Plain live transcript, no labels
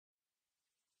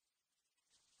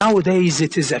Nowadays,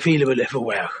 it is available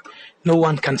everywhere. No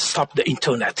one can stop the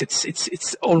internet.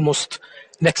 It's almost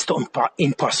next to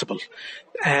impossible,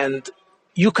 and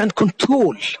you can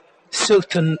control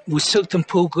with certain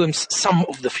programs some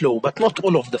of the flow, but not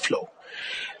all of the flow.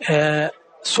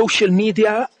 Social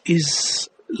media is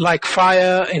like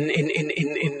fire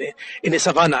in a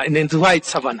savanna, in a dry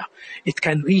savanna. It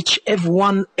can reach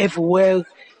everyone, everywhere,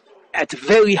 at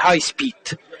very high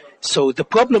speed. So the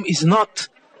problem is not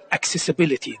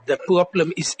accessibility. The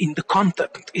problem is in the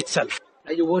content itself.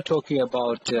 You were talking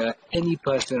about any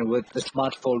person with a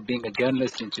smartphone being a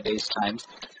journalist in today's times.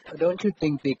 Don't you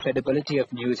think the credibility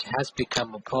of news has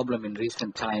become a problem in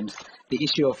recent times? The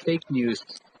issue of fake news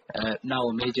now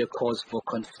a major cause for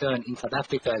concern in South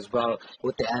Africa as well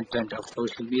with the advent of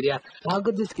social media. How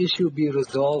could this issue be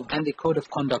resolved and the code of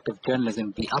conduct of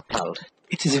journalism be upheld?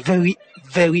 It is a very,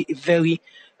 very, very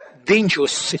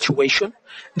dangerous situation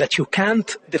that you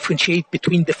can't differentiate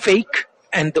between the fake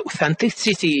and the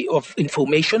authenticity of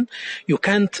information. You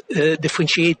can't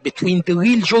differentiate between the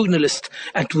real journalist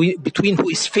and between who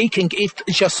is faking it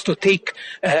just to take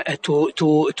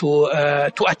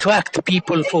to attract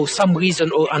people for some reason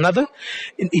or another.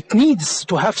 It needs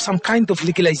to have some kind of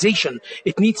legalization.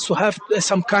 It needs to have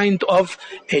some kind of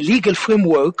a legal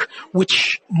framework,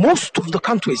 which most of the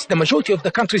countries, the majority of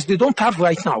the countries, they don't have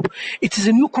right now. It is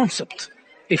a new concept.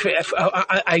 If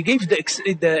I gave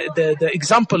the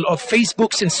example of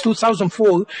Facebook since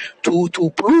 2004 to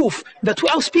prove that we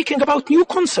are speaking about new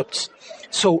concepts.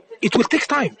 So it will take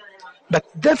time, but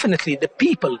definitely the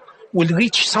people will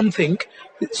reach something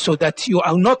so that you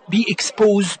are not be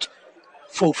exposed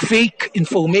for fake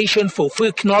information, for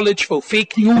fake knowledge, for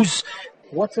fake news.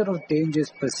 What sort of dangers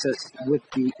persist with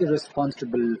the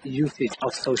irresponsible usage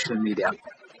of social media?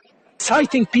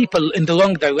 Citing people in the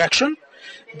wrong direction,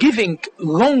 giving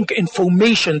wrong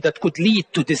information that could lead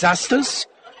to disasters,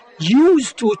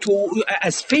 used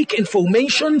as fake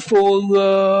information for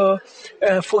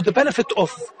the benefit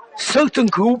of certain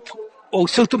group or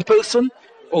certain person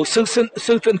or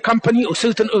certain company or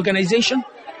certain organization.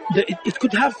 It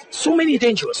could have so many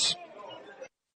dangers.